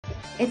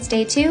It's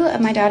day 2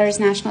 of my daughter's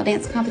national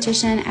dance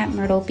competition at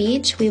Myrtle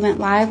Beach. We went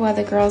live while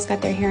the girls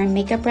got their hair and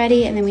makeup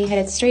ready, and then we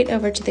headed straight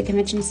over to the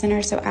convention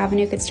center so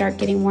Avenue could start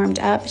getting warmed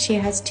up. She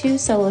has 2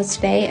 solos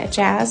today, a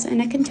jazz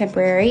and a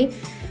contemporary.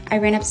 I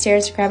ran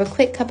upstairs to grab a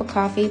quick cup of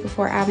coffee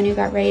before Avenue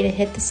got ready to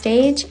hit the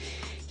stage.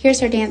 Here's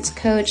her dance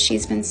coach.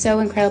 She's been so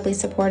incredibly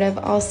supportive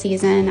all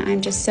season. I'm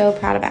just so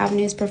proud of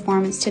Avenue's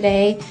performance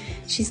today.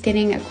 She's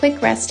getting a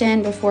quick rest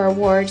in before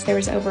awards. There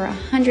was over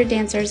 100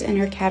 dancers in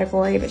her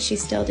category, but she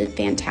still did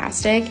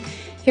fantastic.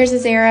 Here's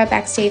Azera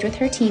backstage with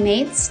her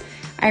teammates.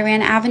 I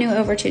ran Avenue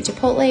over to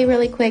Chipotle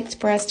really quick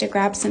for us to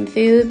grab some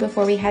food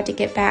before we had to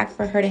get back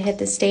for her to hit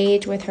the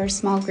stage with her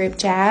small group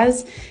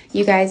jazz.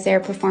 You guys,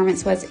 their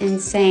performance was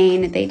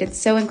insane. They did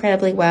so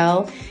incredibly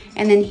well.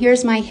 And then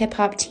here's my hip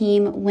hop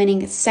team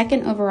winning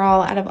 2nd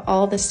overall out of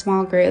all the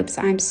small groups.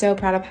 I'm so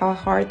proud of how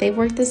hard they've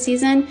worked this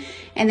season.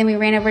 And then we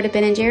ran over to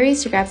Ben &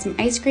 Jerry's to grab some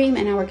ice cream,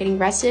 and now we're getting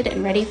rested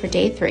and ready for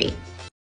day 3.